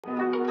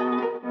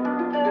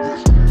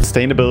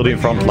sustainability in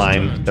front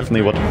line.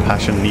 Definitely what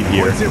Passion need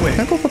here.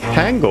 Can go for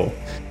Pango.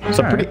 It's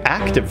a pretty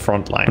active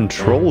front line.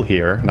 Control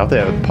here. Now they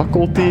have a puck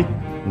ulti.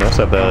 They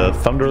also have a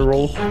thunder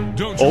roll.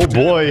 Oh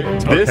boy,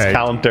 this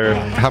counter.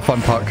 Have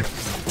fun, puck.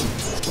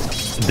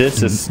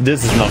 This is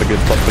not a good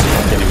spot for the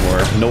puck anymore.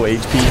 No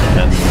HP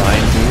and 9.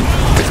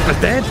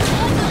 Wisper's dead.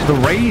 The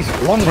raise,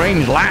 long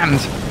range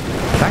lands.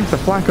 Thanks to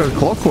Flacco's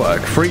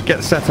clockwork, Freak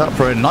gets set up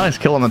for a nice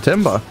kill on the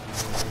Timber.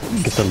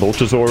 Get the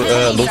Lotus or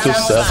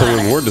Lotus as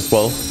a reward as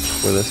well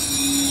for this.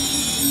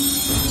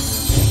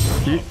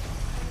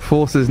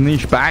 Forces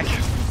Niche back.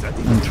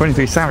 And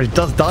 23Savage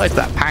does die to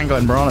that Pango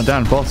and Mirana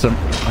down bottom.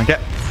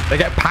 They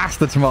get past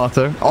the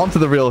tomato onto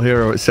the real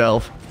hero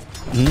itself.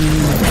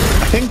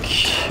 I think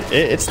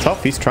it's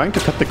tough. He's trying to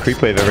cut the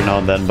creep wave every now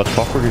and then, but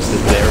Clockwork is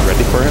just there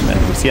ready for him.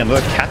 And we see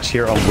another catch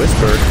here on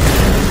Wisper.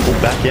 Pull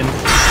back in.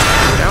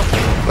 Yep,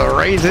 the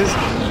raises.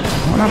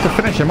 Won't have to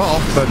finish him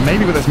off, but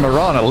maybe with this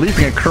Mirana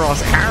leaping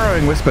across,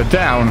 arrowing Wisper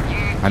down.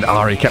 And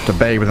Ari kept at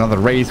bay with another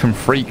raise from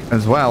Freak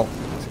as well.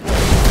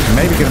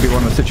 Maybe going to be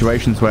one of the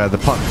situations where the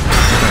puck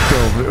is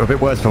feel a bit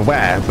worse for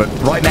wear, but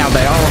right now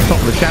they are on top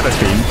of the Shadow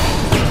Fiend.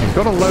 He's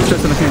got a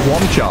Lotus and a few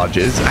one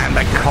charges, and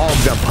the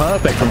cogs are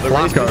perfect from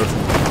Flacco.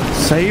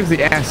 Saves the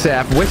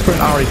SF. Wisper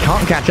and Ari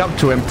can't catch up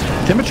to him.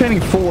 Timber chaining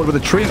forward with a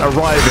Treant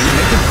arriving.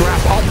 Makes a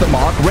grab off the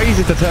mark,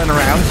 raises to turn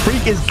around.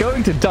 Freak is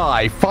going to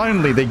die.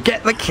 Finally, they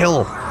get the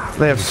kill.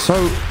 They have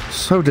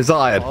so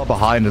desired. Far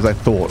behind as I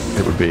thought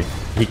it would be.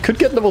 He could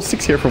get level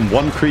 6 here from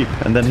one creep,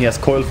 and then he has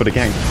coil for the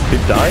gank.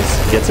 Creep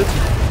dies, gets it.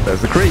 There's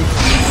the creep.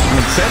 I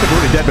mean, Seb is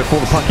already dead before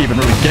the puck even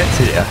really gets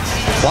here.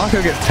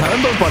 Flacco gets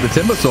turned off by the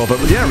Timbersaw, but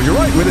yeah, you're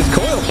right. With his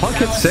coil, puck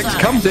hits 6,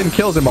 comes in,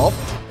 kills him off.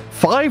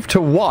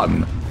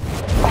 5-1.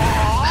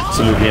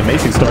 Absolutely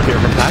amazing start here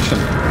from Passion.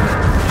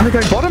 And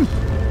they're going bottom.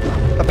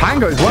 The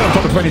Pango is right on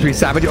top of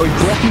 23Savage. Oh,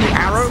 he's blocking the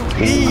arrow.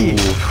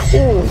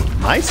 Oh,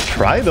 nice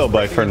try though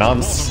by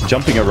Fernans,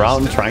 jumping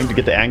around, trying to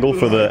get the angle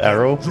for the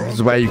arrow. This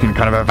is where you can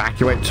kind of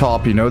evacuate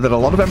top. You know that a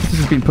lot of emphasis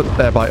has been put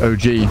there by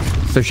OG.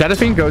 So Shadow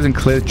Fiend goes and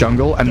clears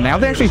jungle, and now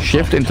they actually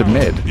shift into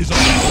mid.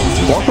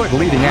 Clockwork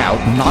leading out.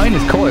 9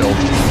 is coiled.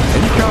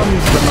 In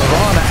comes the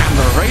Mirana and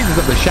the raises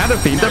of the Shadow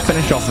Fiend to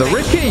finish off the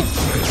Riki.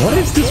 What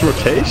is this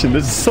rotation?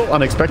 This is so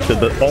unexpected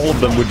that all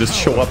of them would just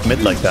show up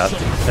mid like that.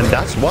 And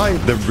that's why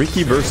the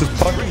Riki versus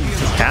Puck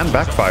can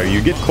backfire.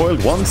 You get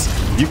coiled once,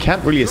 you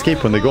can't really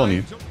escape when they go on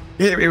you.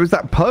 It was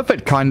that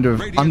perfect kind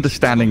of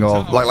understanding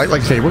of, like I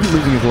say, he wasn't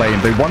losing his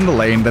lane. They won the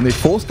lane, then they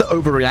forced the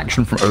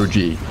overreaction from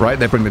OG, right?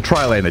 They bring the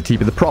tri lane, they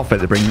TP the Prophet,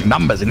 they bring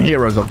numbers and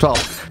heroes up top.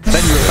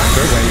 Then you're back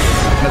away,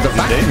 and there's a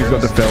vacuum you've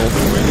got to fill.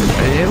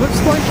 It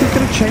looks like he's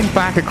going to change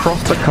back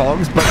across the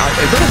cogs, but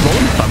is that a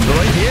rolling thunder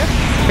right here?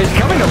 He's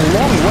coming a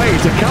long way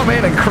to come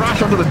in and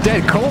crash onto the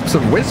dead corpse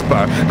of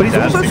Wisper, but he's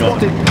also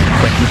spotted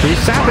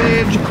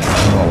 23Savage.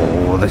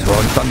 Oh, this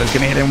rolling thunder's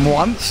going to hit him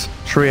once.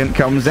 Treant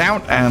comes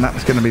out, and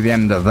that's going to be the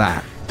end of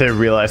that. They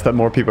realize that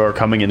more people are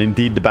coming, and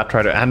indeed the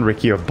Batrider and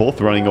Riki are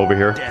both running over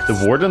here.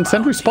 The Warden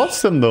Sentry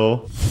spots them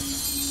though.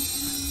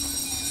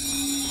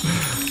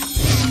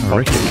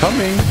 Riki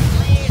coming.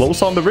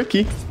 Close on the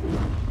Riki.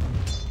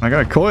 I'm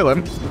going to coil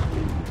him.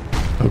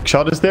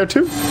 Hookshot is there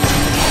too.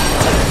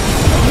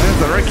 There's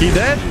the Riki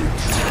dead.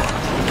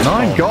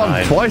 9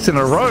 gone twice in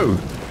a row.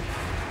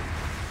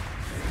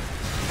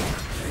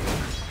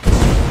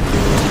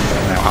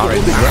 Now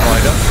Ari's the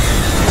Grabadizer.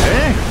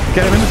 Yeah,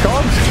 get him in the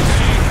cogs.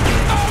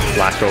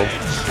 Flacco.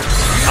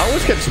 I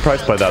always get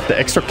surprised by that. The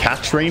extra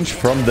catch range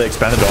from the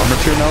expanded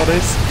armature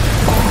nowadays.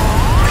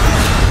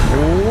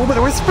 Oh, but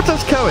Wisper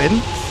does go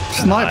in.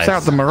 Snipes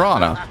out the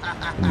Mirana.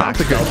 That's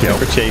a good kill.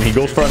 Chain. He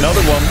goes for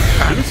another one.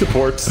 He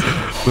supports.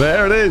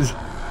 There it is.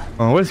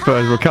 Oh,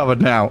 Wisper is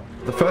recovered now.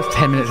 The first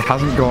 10 minutes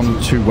hasn't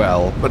gone too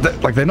well, but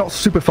they're not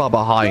super far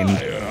behind.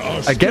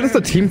 Against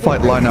the team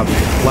fight lineup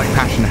like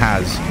Passion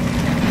has.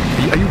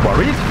 Are you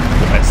worried?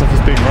 SF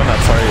is being run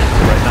at, sorry,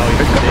 right now.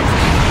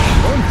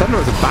 Rolling Thunder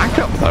as a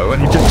backup though,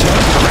 and he just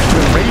turns the rest of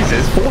the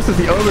raises, forces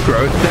the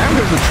overgrowth, down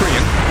goes the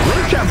Treant.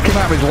 Roshan's come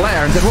out of his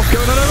lair and said, what's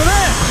going on over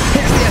there?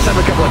 Hits the SF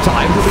a couple of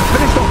times, will be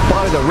finished off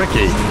by the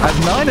Riki. At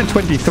 9 and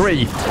 23,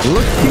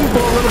 looking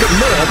for a little bit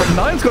more, but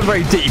 9's gone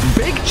very deep.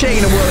 Big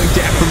chain of whirling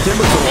death from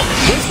Timbersaw.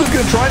 Wisper's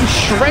going to try and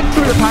shred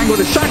through the Pango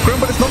to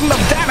Chakram, but it's not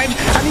enough damage,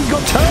 and he's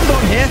got turned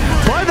on here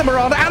by the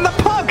Mirana and the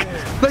Puck.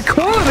 The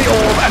core of the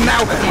orb, and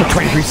now the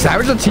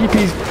 23Savage, the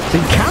TP's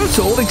been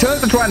cancelled. He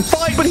turns to try and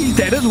fight, but he's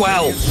dead as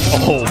well.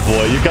 Oh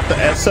boy, you got the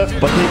SF,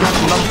 but you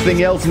got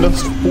nothing else. And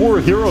there's 4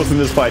 heroes in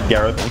this fight,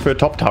 Gareth, for a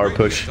top tower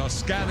push.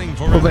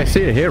 Well, they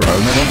see a hero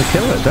and they want to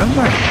kill it, don't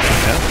they?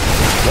 Yeah.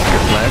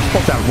 Rocket Flare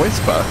spots out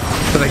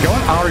Wisper, so they go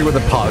on Ari with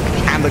a Pug,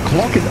 and the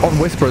clock is on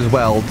Wisper as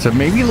well to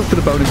maybe look for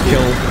the bonus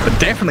kill, but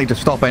definitely to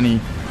stop any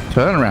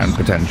turnaround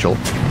potential.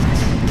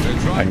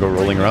 Pango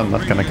rolling around,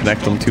 not going to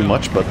connect them too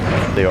much, but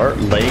they are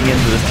laying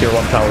into this tier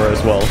 1 tower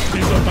as well.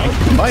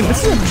 Mind,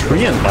 this is a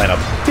Treant lineup.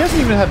 He hasn't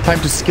even had time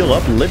to skill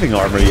up living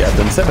armor yet,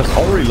 and Seb has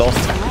already lost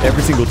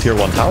every single tier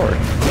 1 tower.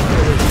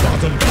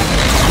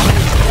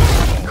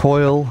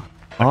 Coil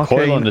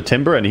Coil on the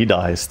Timber and he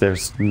dies.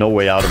 There's no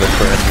way out of it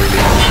for him, really.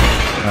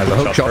 The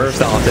hook shot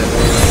started.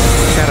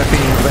 Shadow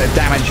Fiend, a bit of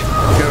damage.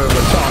 Go over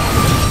the top.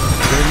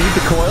 Do we need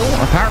the coil?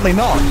 Apparently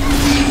not.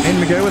 In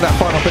we go with that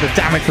final bit of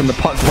damage from the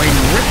puck. Wayne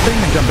ripping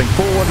and jumping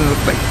forward.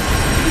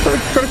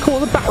 Trying to call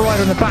the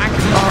Batrider in the back.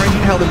 Ari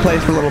held in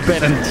place for a little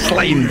bit and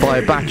slain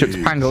by Batchup's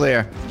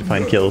Pangolier.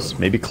 Find kills.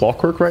 Maybe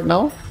Clockwork right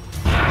now?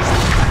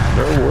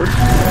 Fair reward.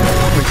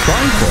 We're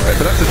trying for it,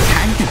 but that's a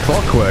tanky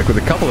Clockwork with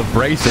a couple of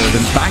bracers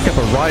and backup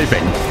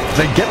arriving.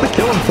 They get the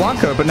kill on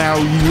Flanco, but now,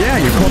 yeah,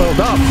 you're coiled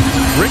up.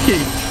 Riki,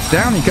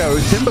 down he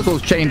goes.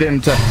 Timbersaw's chained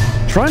in to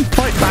try and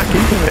fight back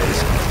into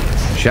this.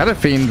 Shadow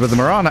Fiend with the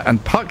Mirana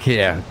and Puck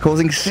here,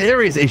 causing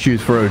serious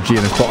issues for OG in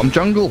his bottom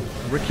jungle.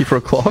 Riki for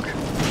a clock.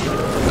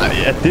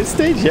 At this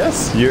stage,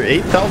 yes. You're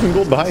 8,000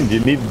 gold behind. You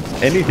need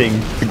anything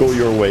to go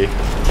your way.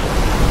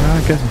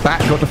 I guess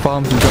Bat got to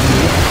farm some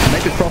jungle.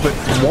 Naked Prophet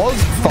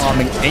was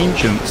farming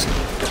Ancients,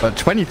 but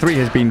 23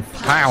 has been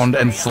found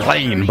and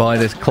slain by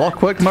this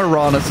Clockwork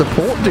Mirana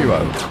support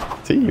duo.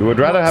 See, you would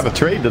rather have a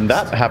trade than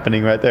that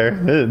happening right there.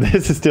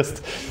 This is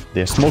just...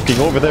 They're smoking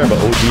over there, but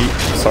OG,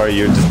 sorry,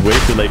 you're just way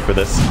too late for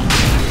this.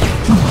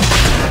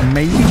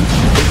 Maybe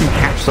they can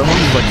catch someone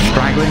who's like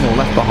straggling or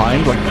left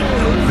behind. Like,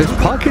 this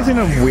Puck is in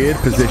a weird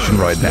position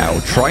right now,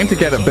 trying to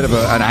get a bit of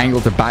an angle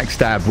to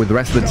backstab with the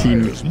rest of the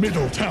team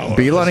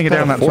beelining it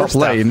down that top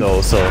lane.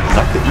 Though, so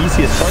not the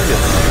easiest target.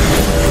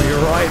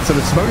 You're right, so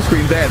the smoke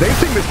screen there, they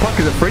think this Puck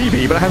is a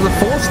freebie, but it has a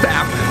force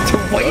stab to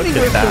waiting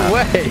with the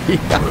way.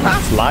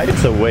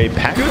 Slides away.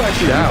 Pack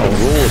actually down.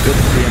 Roll a bit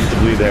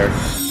preemptively there.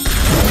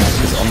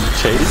 Is on the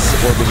chase,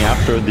 orbing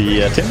after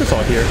the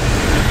Timbersaw here.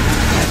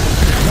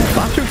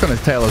 Batchup's on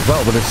his tail as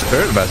well with his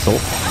Spirit Vessel.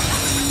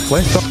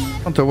 Wisper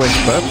onto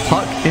Wisper.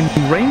 Puck in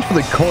range for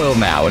the coil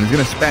now, and he's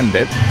going to spend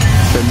it.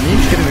 So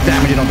Niche getting the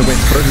damage in on the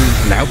Wisper,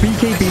 who's now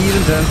BKB'd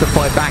and turns to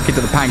fight back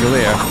into the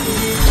Pangolier.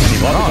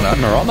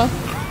 Mirana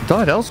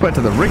died elsewhere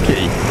to the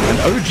Riki. And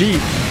OG,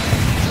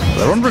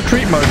 they're on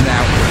retreat mode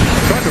now.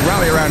 Trying to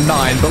rally around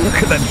 9, but look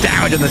at the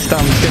damage and the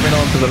stuns giving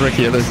on to the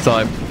Riki at this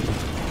time.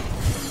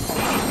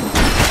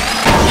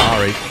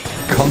 Ari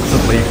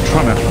constantly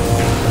trying to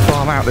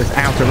farm out this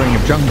outer ring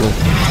of jungle.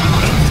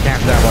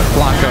 Scamped out by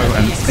Flanco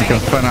and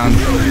Fernans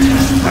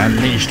and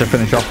Niche to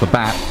finish off the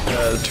bat.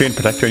 Treant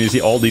Protector, and you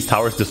see all these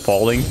towers just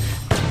falling.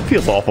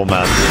 Feels awful,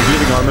 man.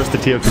 Healing armors to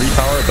tier 3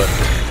 power, but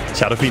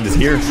Shadow Fiend is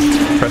here.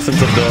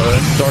 Presence of the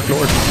Dark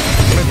Lord.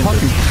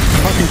 Puck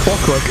and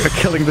Clockwork are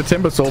killing the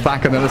Timbersaw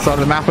back on the other side of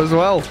the map as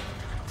well.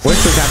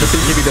 Wisper's had to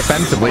BKB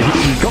defensively.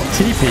 He got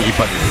TP,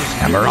 but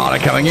Mirana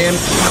coming in.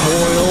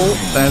 Coil.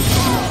 There's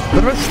a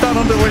bit of a stun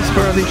onto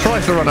Wisper as he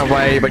tries to run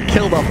away, but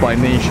killed off by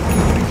Niche.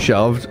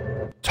 Shoved.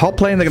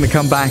 Top lane, they're going to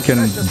come back and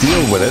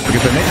deal with it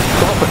because they need to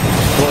stop it.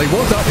 Well, he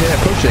was up here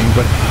pushing,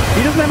 but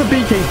he doesn't have a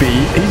BKB.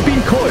 He's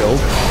been coiled,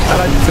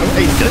 and I don't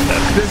think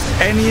there's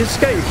any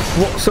escape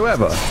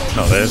whatsoever.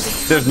 No,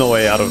 there's no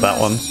way out of that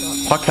one.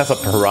 Puck has a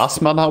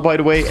Parasma now, by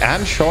the way,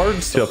 and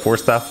shards to a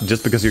Force Staff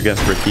just because you're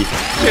against Riki.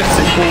 It's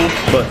simple,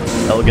 but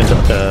elegant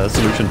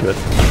solution to it.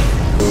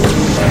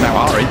 Now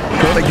Ari,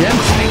 caught again.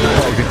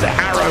 It's an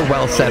arrow,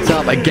 well set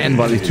up again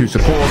by these two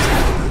supports.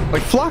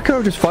 Like,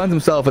 Flaco just finds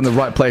himself in the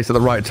right place at the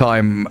right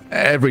time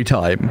every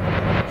time.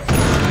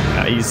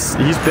 Yeah, he's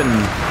been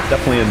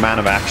definitely a man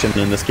of action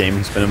in this game.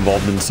 He's been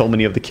involved in so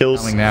many of the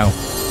kills. Now,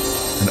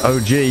 and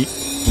OG,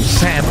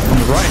 Sam on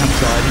the right-hand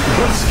side, he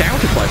got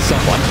scouted by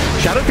someone.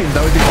 Shadow Fiend,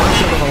 though, is the one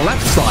shot on the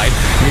left side.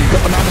 And he's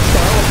got the man of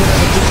style up there,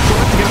 just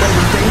trying to get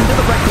over danger.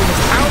 The record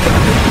is out, but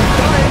he's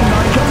dying.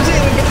 9 comes in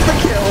and gets the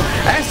kill.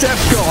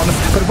 SF's gone,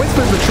 but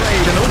Wisper's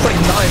betrayed, and it looks like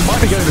 9 might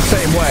be going the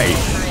same way.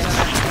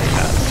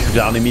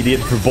 Down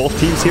immediate for both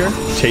teams here,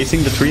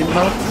 chasing the Treant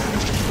now.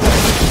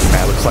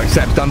 That looks like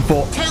Seb's done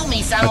for.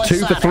 A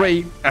 2 for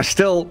 3.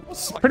 Still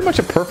pretty much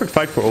a perfect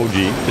fight for OG.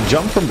 The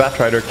jump from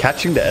Batrider,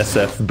 catching the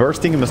SF,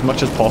 bursting him as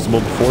much as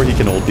possible before he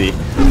can ulti.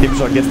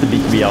 Timbersaw gets the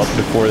BKB out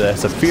before the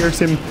SF fears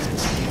him.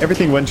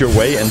 Everything went your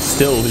way, and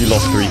still you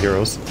lost 3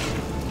 heroes.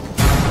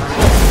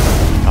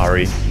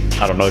 Ari,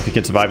 I don't know if you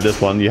can survive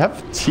this one. You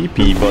have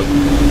TP, but I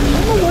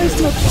don't know why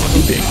it's not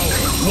TPing.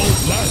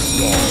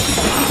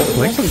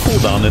 It's on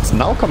cooldown. It's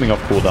now coming off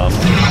cooldown.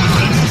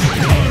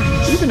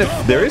 Even if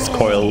there is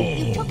coil,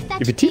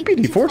 if you TP,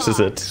 he forces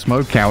it.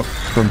 Smoke out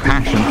from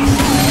Passion.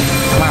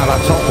 Wow,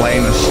 that top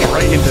lane is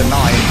straight into 9.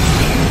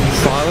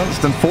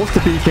 Silenced and forced to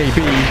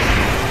BKB.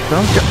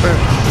 Don't get the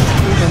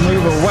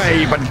move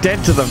away, but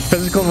dead to the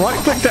physical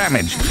right-click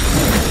damage.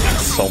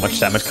 So much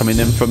damage coming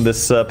in from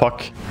this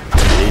Puck.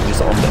 Age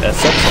is on the SF,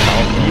 so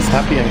now he's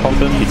happy and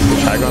confident. He can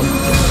push high ground.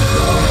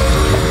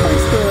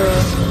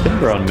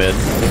 Timber on mid.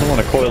 Doesn't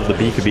want to coil the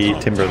BKB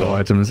Timber though.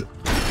 Items.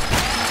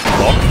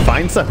 Block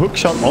finds a hook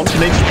shot onto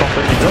Nature's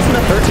Prophet. He doesn't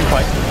have 13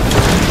 fight.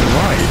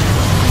 Right.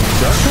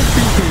 Does have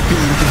BKB,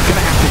 which he's going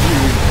to have to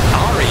use.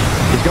 Ari,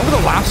 he's gone with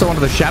a lasso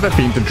onto the Shadow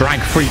Fiend to drag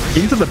Freak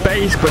into the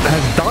base, but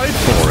has died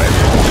for it.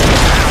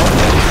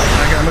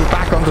 Now, going to move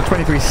back onto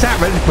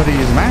 23SAVAGE, but he's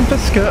managed to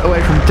skirt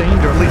away from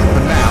danger, at least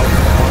for now.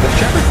 While the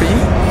Chupetin,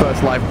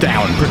 first life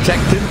down,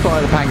 protected by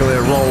the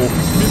Pangolier roll.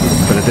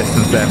 Bit of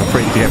distance there for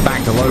Freak to get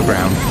back to low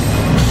ground.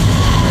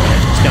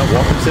 Just now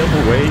walk himself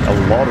away. A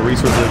lot of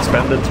resources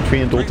expended.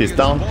 Treant ulti is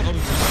down. And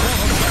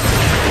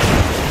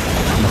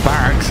the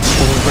barracks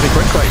falling pretty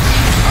quickly.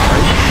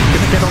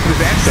 Gonna get onto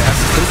his edge there.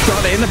 Good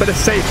shot in, a bit of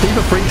safety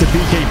for Freak to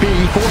BKB.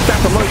 Forced out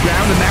to low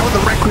ground, and now with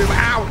the Requiem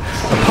out.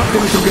 The puck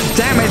doing some good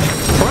damage.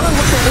 Well, look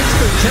at this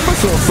for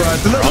Timbersaw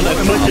first.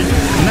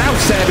 Now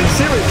Seb in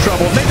serious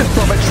trouble. Naked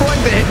from it, trying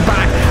to hit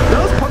back.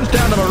 Does punch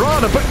down to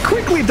Mirana, but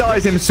quickly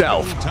dies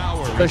himself.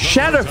 The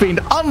Shadow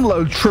Fiend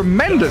unloads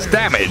tremendous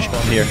damage.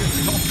 Here.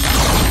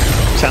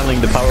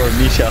 Channeling the power of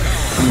Nisha.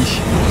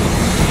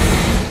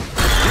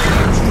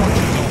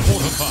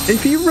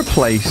 If you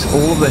replace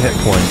all of the hit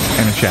points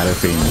in a Shadow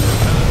Fiend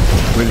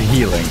with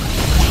healing,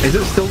 is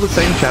it still the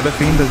same Shadow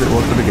Fiend as it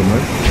was to begin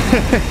with?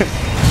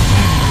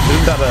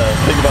 Isn't that a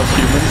thing about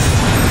humans?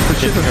 The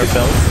ship of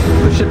ourselves?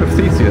 The ship of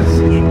Theseus.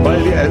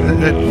 But yeah,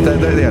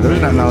 there is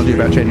an analogy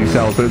about changing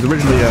cells, but it was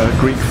originally a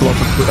Greek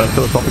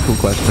philosophical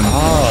question.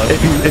 If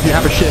you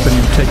have a ship and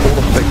you take all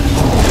of the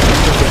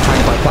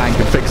plank by plank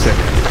and fix it,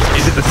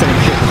 is it the same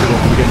ship as it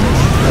was to begin with?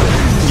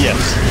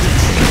 Yes.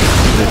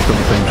 It's still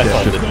the same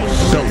ship,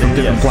 just built from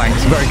different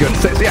planks. Very good.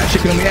 So, yeah,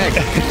 chicken and the egg.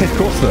 Of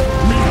course the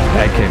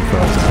egg came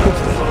first. Of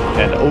course.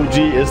 And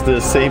OG is the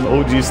same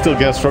OG. Still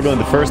gonna struggle in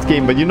the first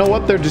game, but you know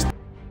what? They're just